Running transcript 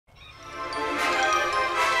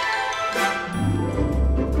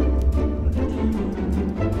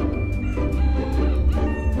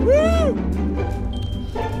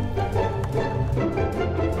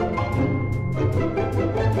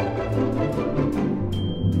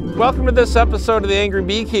Welcome to this episode of the Angry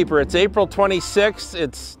Beekeeper. It's April 26th.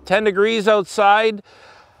 It's 10 degrees outside,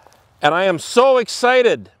 and I am so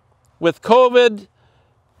excited. With COVID,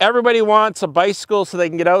 everybody wants a bicycle so they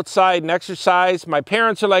can get outside and exercise. My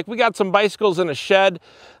parents are like, we got some bicycles in a shed.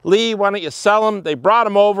 Lee, why don't you sell them? They brought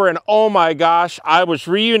them over, and oh my gosh, I was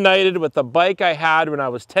reunited with the bike I had when I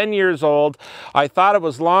was 10 years old. I thought it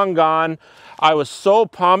was long gone. I was so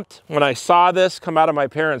pumped when I saw this come out of my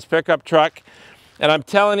parents' pickup truck. And I'm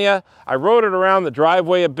telling you, I rode it around the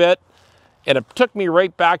driveway a bit, and it took me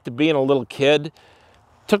right back to being a little kid. It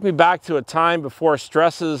took me back to a time before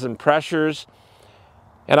stresses and pressures.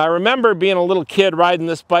 And I remember being a little kid riding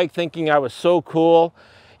this bike thinking I was so cool.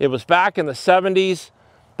 It was back in the 70s.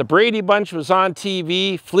 The Brady Bunch was on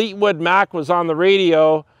TV. Fleetwood Mac was on the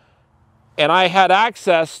radio. And I had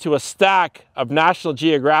access to a stack of National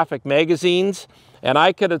Geographic magazines. And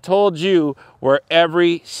I could have told you where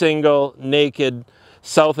every single naked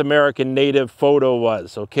South American native photo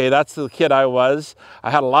was, okay? That's the kid I was.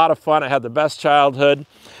 I had a lot of fun. I had the best childhood.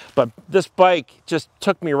 But this bike just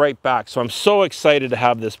took me right back. So I'm so excited to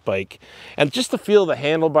have this bike. And just to feel the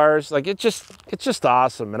handlebars, like it's just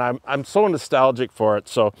awesome. And I'm so nostalgic for it.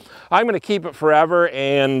 So I'm gonna keep it forever.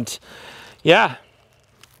 And yeah,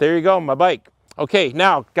 there you go, my bike. Okay,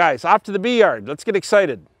 now guys, off to the bee yard. Let's get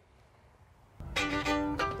excited.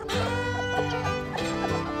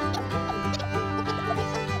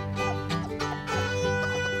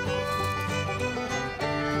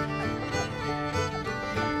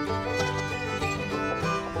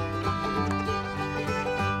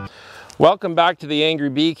 Welcome back to the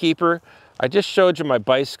Angry Beekeeper. I just showed you my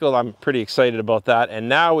bicycle. I'm pretty excited about that. And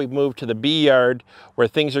now we've moved to the bee yard where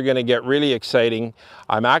things are going to get really exciting.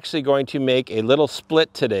 I'm actually going to make a little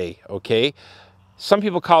split today, okay? Some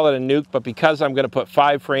people call it a nuke, but because I'm going to put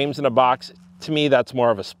 5 frames in a box, to me that's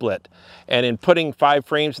more of a split. And in putting 5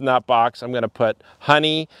 frames in that box, I'm going to put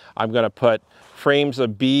honey, I'm going to put frames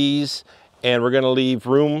of bees, and we're going to leave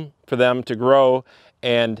room for them to grow.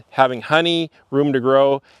 And having honey, room to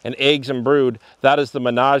grow, and eggs and brood, that is the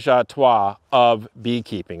menage a trois of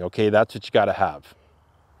beekeeping, okay? That's what you gotta have.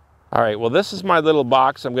 All right, well, this is my little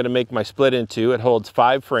box I'm gonna make my split into. It holds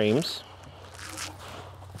 5 frames.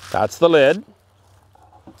 That's the lid.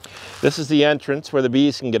 This is the entrance where the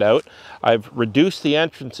bees can get out. I've reduced the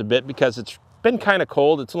entrance a bit because it's been kind of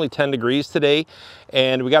cold. It's only 10 degrees today,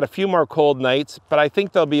 and we got a few more cold nights, but I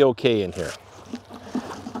think they'll be okay in here.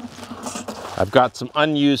 I've got some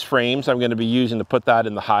unused frames I'm going to be using to put that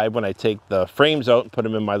in the hive when I take the frames out and put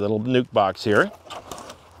them in my little nuke box here.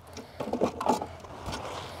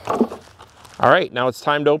 All right, now it's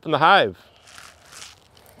time to open the hive.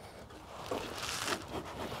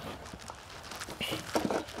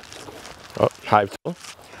 Oh, hive full.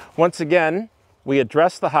 Once again, we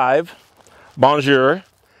address the hive. Bonjour.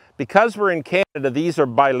 Because we're in Canada, these are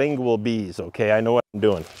bilingual bees, okay? I know what I'm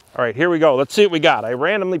doing. All right, here we go. Let's see what we got. I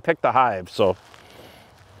randomly picked the hive, so.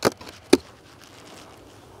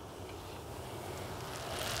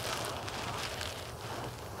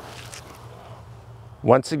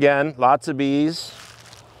 Once again, lots of bees.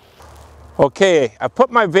 Okay, I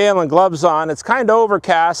put my veil and gloves on. It's kind of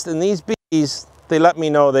overcast, and these bees, they let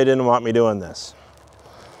me know they didn't want me doing this.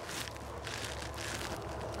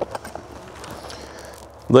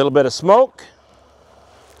 A little bit of smoke.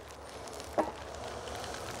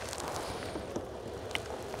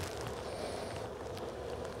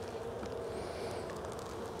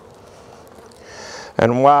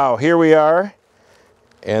 And wow, here we are.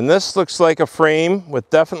 And this looks like a frame with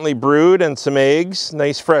definitely brood and some eggs,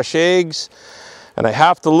 nice fresh eggs. And I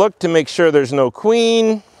have to look to make sure there's no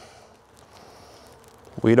queen.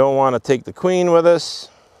 We don't want to take the queen with us.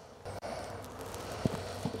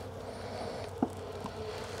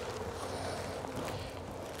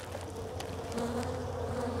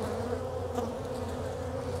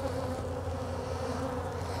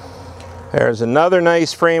 There's another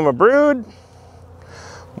nice frame of brood.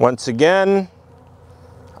 Once again,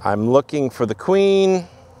 I'm looking for the queen.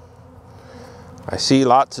 I see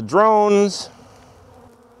lots of drones.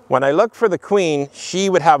 When I look for the queen, she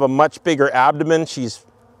would have a much bigger abdomen. She's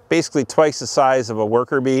basically twice the size of a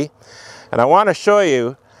worker bee. And I want to show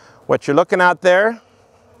you what you're looking at there.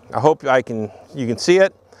 I hope you can see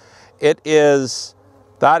it.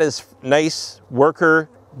 That is nice worker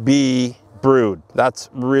bee brood. That's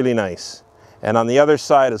really nice. And on the other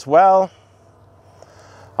side as well,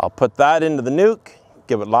 I'll put that into the nuke,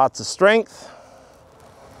 give it lots of strength.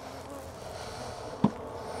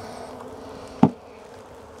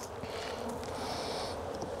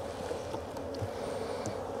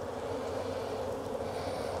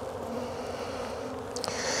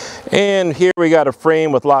 And here we got a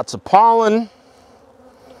frame with lots of pollen.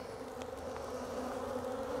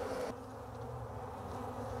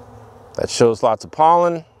 That shows lots of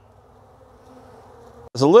pollen.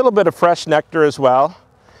 There's a little bit of fresh nectar as well.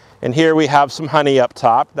 And here we have some honey up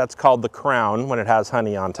top. That's called the crown when it has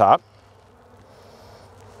honey on top.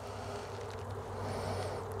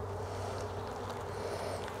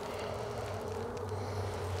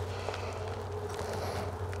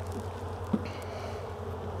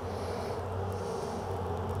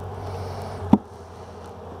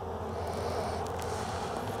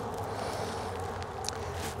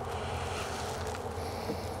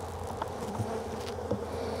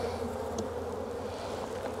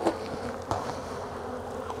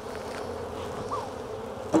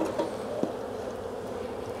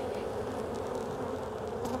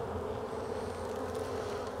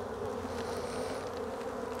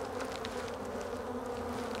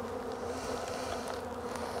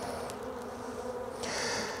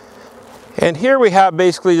 And here we have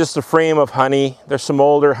basically just a frame of honey. There's some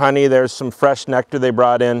older honey, there's some fresh nectar they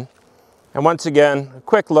brought in. And once again, a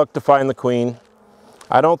quick look to find the queen.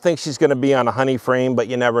 I don't think she's going to be on a honey frame, but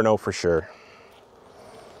you never know for sure.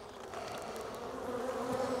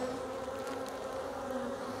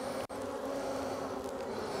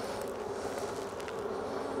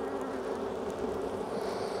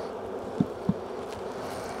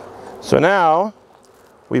 So now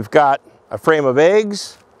we've got a frame of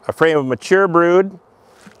eggs, a frame of mature brood,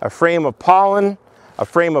 a frame of pollen, a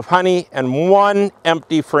frame of honey, and one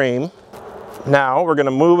empty frame. Now we're going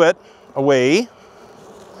to move it away.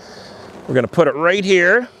 We're going to put it right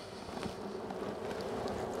here.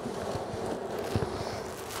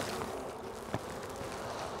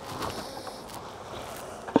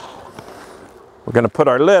 We're going to put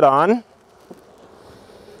our lid on.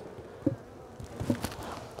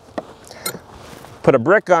 Put a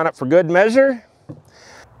brick on it for good measure.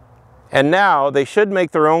 And now they should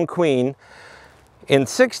make their own queen. In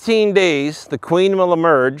 16 days, the queen will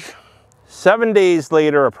emerge. 7 days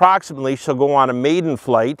later, approximately, she'll go on a maiden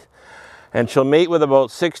flight and she'll mate with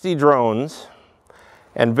about 60 drones.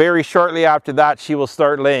 And very shortly after that, she will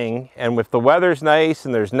start laying. And if the weather's nice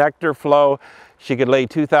and there's nectar flow, she could lay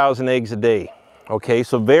 2,000 eggs a day. Okay,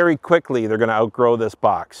 so very quickly, they're gonna outgrow this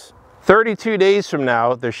box. 32 days from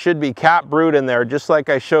now, there should be cap brood in there, just like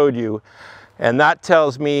I showed you. And that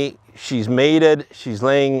tells me she's mated, she's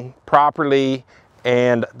laying properly,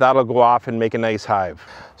 and that'll go off and make a nice hive.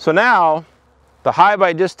 So now, the hive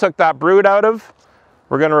I just took that brood out of,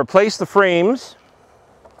 we're going to replace the frames.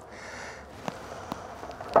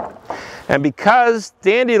 And because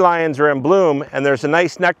dandelions are in bloom and there's a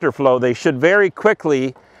nice nectar flow, they should very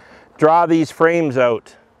quickly draw these frames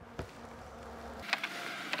out.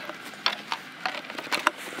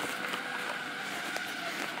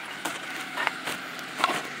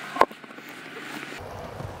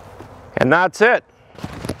 And that's it.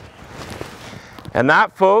 And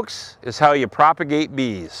that, folks, is how you propagate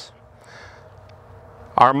bees.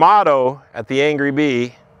 Our motto at the Angry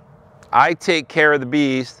Bee, I take care of the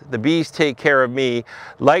bees take care of me.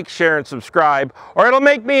 Like, share, and subscribe, or it'll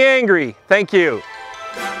make me angry. Thank you.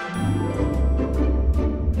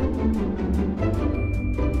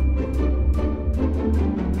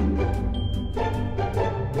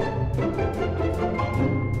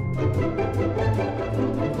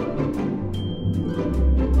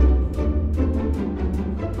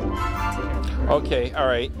 Okay, all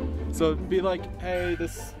right. So it'd be like, hey,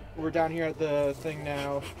 we're down here at the thing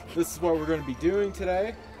now. This is what we're going to be doing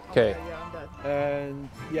today. Okay. Yeah, I'm done. And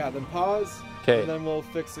yeah, then pause. Okay. And then we'll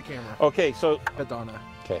fix the camera. Okay, so. At Donna.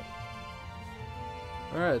 Okay.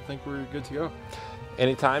 All right, I think we're good to go.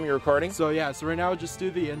 Anytime you're recording? So yeah, so right now just do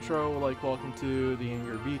the intro, like welcome to the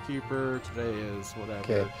Angry Beekeeper. Today is whatever.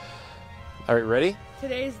 Okay. All right, ready?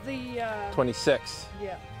 Today's the 26.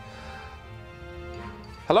 Yeah.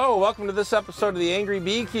 Hello, welcome to this episode of the Angry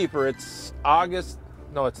Beekeeper. It's August.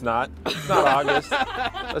 No, it's not. It's not August.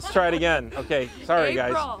 Let's try it again. Okay, sorry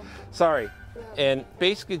April. guys. Sorry. And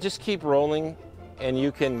basically just keep rolling and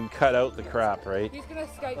you can cut out the crap, right? He's gonna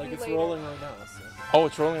Skype Like you it's later. rolling right now. So. Oh,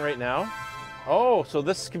 it's rolling right now? Oh, so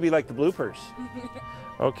this could be like the bloopers.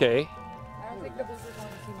 Okay. I don't think the bloopers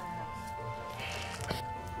want to see my house.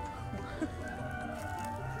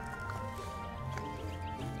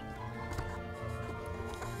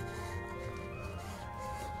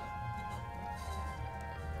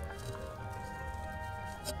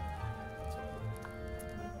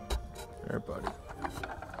 There, buddy.